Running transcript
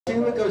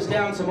2. It goes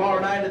down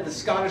tomorrow night at the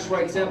Scottish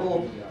Rite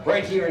Temple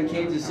right here in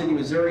Kansas City,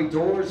 Missouri.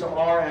 Doors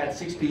are at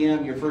 6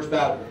 p.m. Your first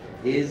bout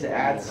is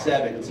at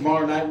 7.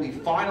 Tomorrow night we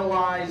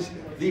finalize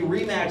the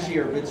rematch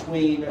here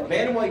between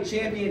bantamweight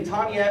champion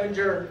Tonya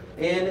Evinger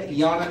and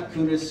Yana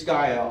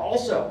Kunitskaya.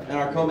 Also in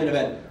our co-main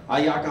event,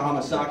 Ayaka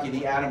Hamasaki,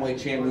 the atomweight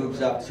champ,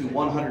 moves up to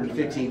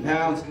 115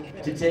 pounds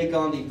to take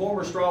on the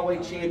former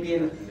strawweight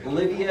champion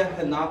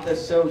Hinata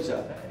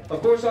Souza.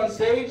 Of course, on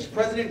stage,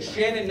 President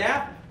Shannon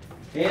Knapp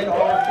and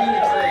our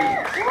Phoenix ladies,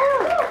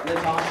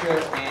 Natasha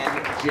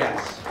and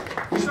Jess.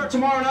 We start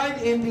tomorrow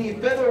night in the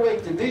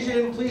featherweight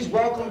division. Please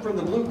welcome from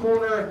the blue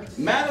corner,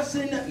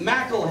 Madison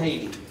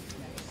McElhaney.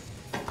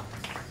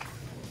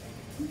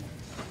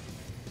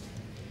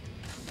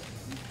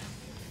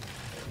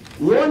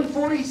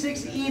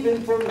 $146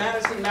 even for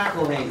Madison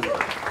McElhaney.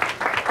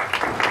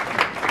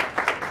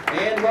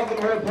 And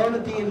welcome her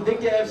opponent, the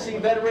Invicta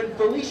FC veteran,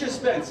 Felicia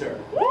Spencer.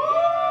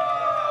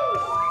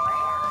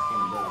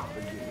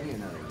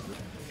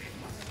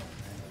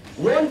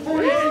 $146 even for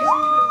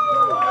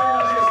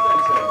Felicia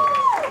Spencer.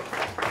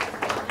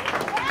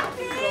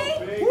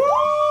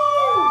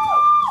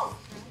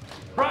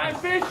 Brian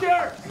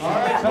Fisher! All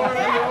right, tomorrow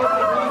night you're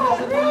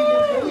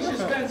opening Felicia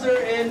Spencer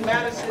and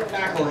Madison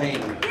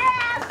McElhaney.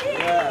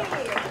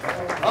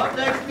 Up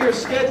next, we are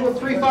scheduled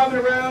 3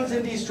 5-minute rounds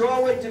in the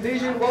strawweight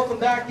division. Welcome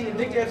back the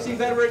Invicta FC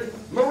veteran,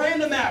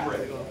 Miranda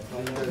Maverick.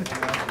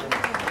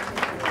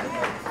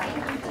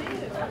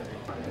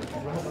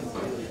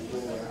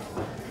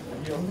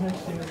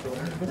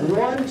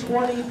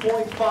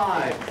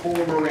 120.5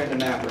 for Miranda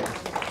Maverick.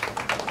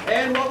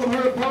 And welcome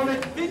her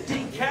opponent,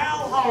 50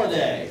 Cal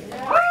Holiday.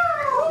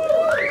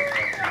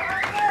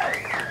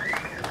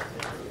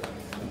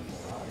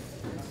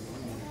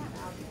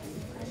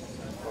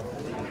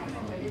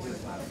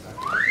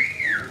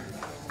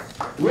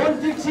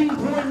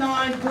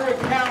 115.9 for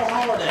Cal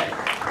Holiday.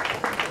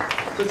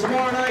 So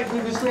tomorrow night we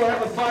will still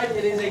have a fight.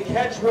 It is a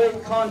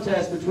catchweight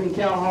contest between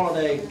Cal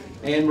Holiday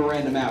and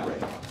Miranda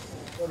Maverick.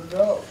 Let's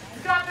go.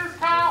 You got this,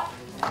 Cal.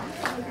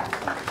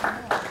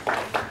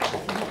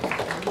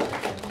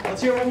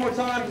 Let's hear it one more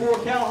time for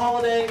Cal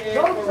Holiday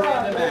and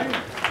Miranda Maverick.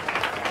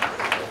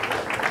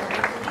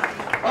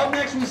 Up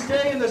next, we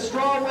stay in the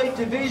strawweight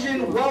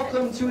division.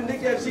 Welcome to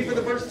Invicta FC for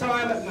the first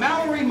time,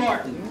 Mallory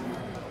Martin.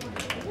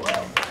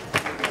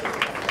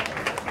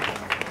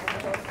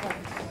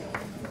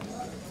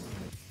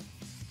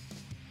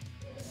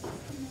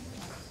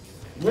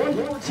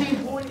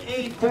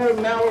 114.8 for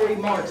Mallory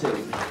Martin.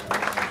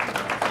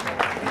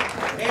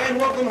 And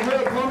welcome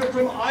her opponent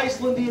from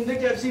Iceland, the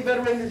Invicta FC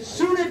veteran,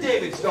 Suna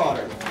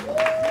Davidsdottir.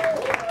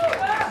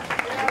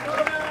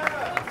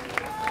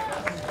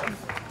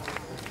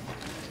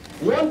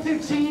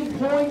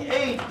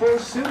 115.8 for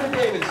Suna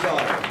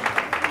Davidsdottir.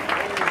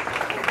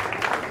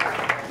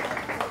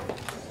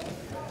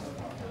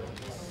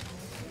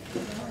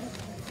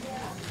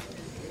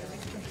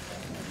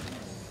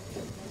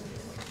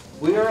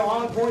 We are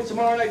on point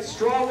tomorrow night.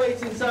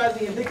 Strawweights inside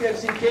the Invicta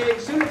FC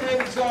cage. Suna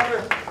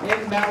Davidsdottir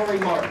and Mallory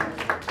Martin.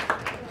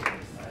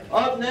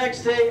 Up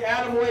next, a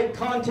atomweight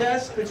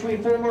contest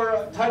between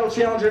former title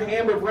challenger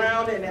Amber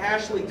Brown and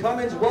Ashley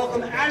Cummins.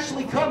 Welcome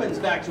Ashley Cummins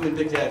back to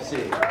Invicta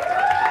FC.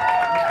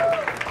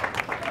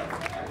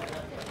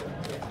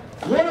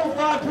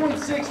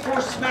 105.6 for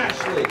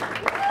Smashley.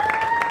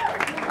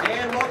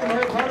 And welcome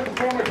her opponent,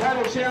 former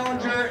title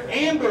challenger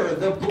Amber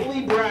the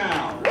Bully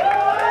Brown.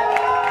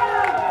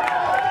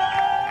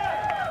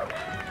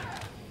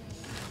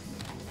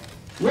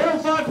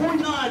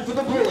 105.9 for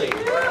the Bully.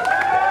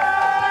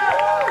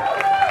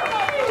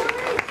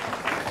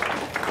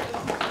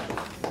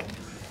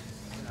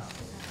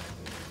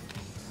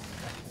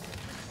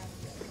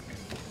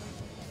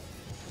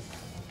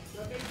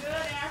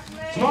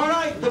 Tomorrow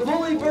night, the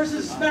Bully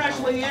versus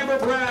Smashley, Amber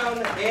Brown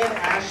and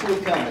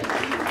Ashley Cummins.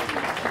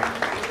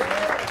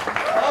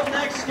 Up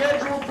next,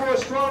 scheduled for a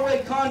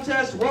strawweight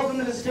contest, welcome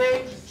to the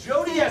stage,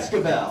 Jody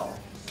Escobel.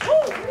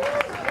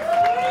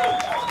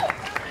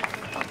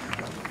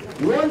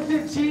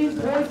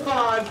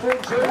 115.5 for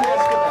Jody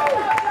Escobel.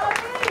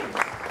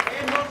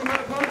 And welcome her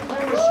opponent,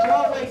 former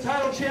strawweight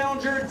title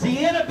challenger,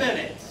 Deanna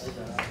Bennett.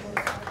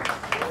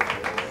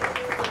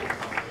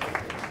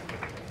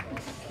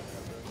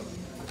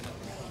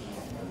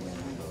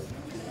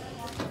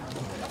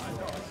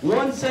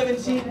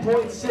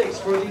 117.6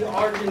 for the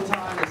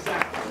Argentine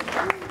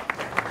assassin.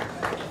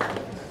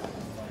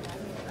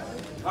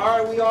 All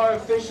right, we are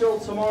official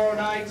tomorrow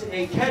night,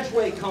 a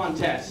catchweight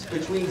contest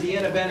between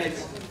Deanna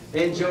Bennett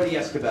and Jody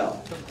Escobel.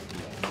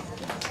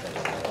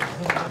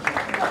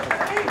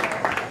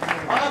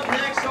 Up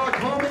next, our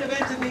co-main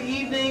event of the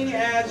evening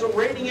as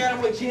reigning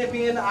atomweight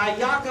champion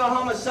Ayaka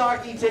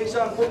Hamasaki takes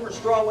on former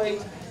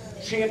strawweight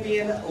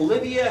champion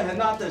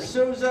Hinata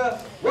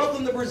Souza.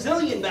 Welcome the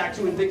Brazilian back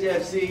to Invicta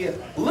FC,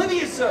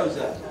 Livia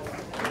Souza.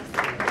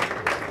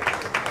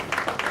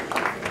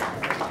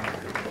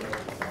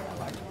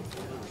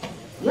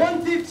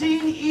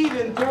 $115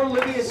 even for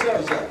Livia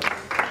Souza.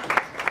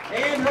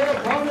 And her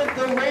opponent,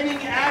 the reigning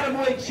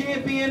atomweight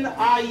champion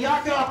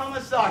Ayaka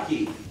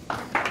Hamasaki.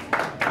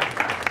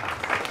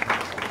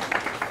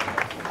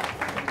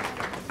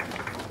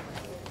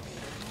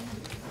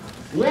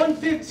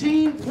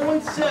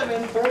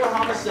 1.7 for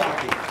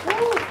Hamasaki.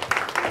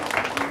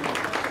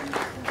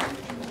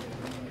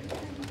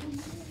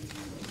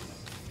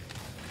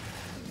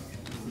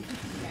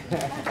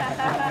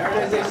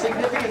 There is a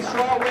significant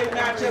strawweight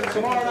matchup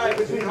tomorrow night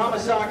between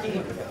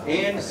Hamasaki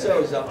and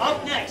Souza.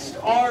 Up next,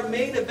 our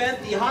main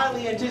event, the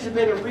highly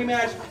anticipated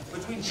rematch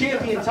between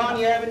champion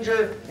Tonya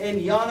Evinger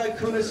and Yana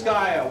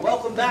Kunitskaya.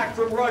 Welcome back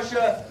from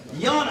Russia,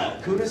 Yana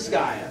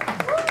Kunitskaya.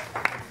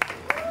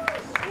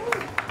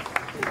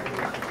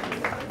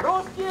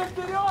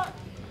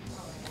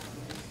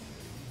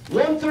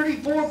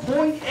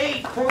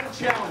 134.8 for the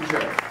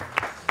challenger.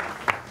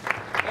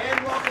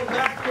 And welcome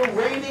back the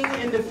reigning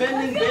and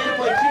defending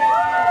bantamweight champion.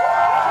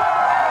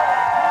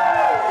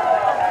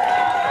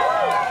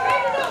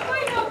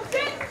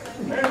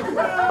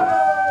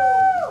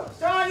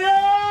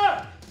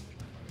 Tonya!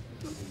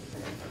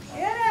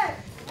 Get it!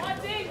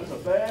 That's a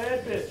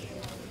bad bitch.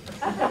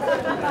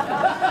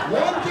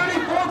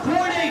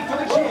 134.8 for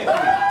the champion.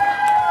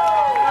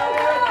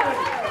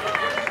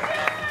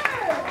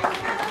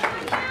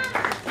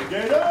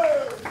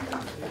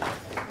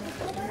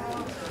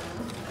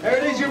 There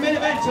it is, your main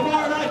event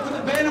tomorrow night for the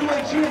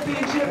bantamweight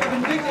championship of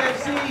Invicta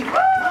FC.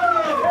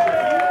 Tonya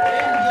Evinger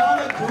and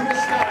Yana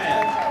Kunitskaya.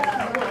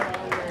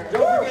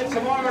 Don't forget,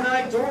 tomorrow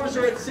night, doors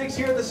are at 6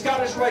 here at the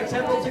Scottish Rite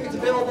Temple. Tickets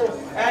available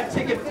at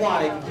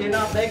Ticketfly. If you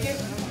cannot make it,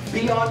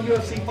 be on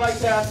UFC Fight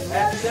Pass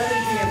at 7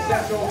 p.m.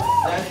 Central.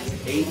 That's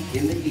 8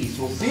 in the East.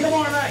 We'll see you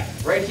tomorrow night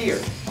right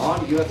here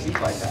on UFC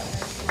Fight Pass.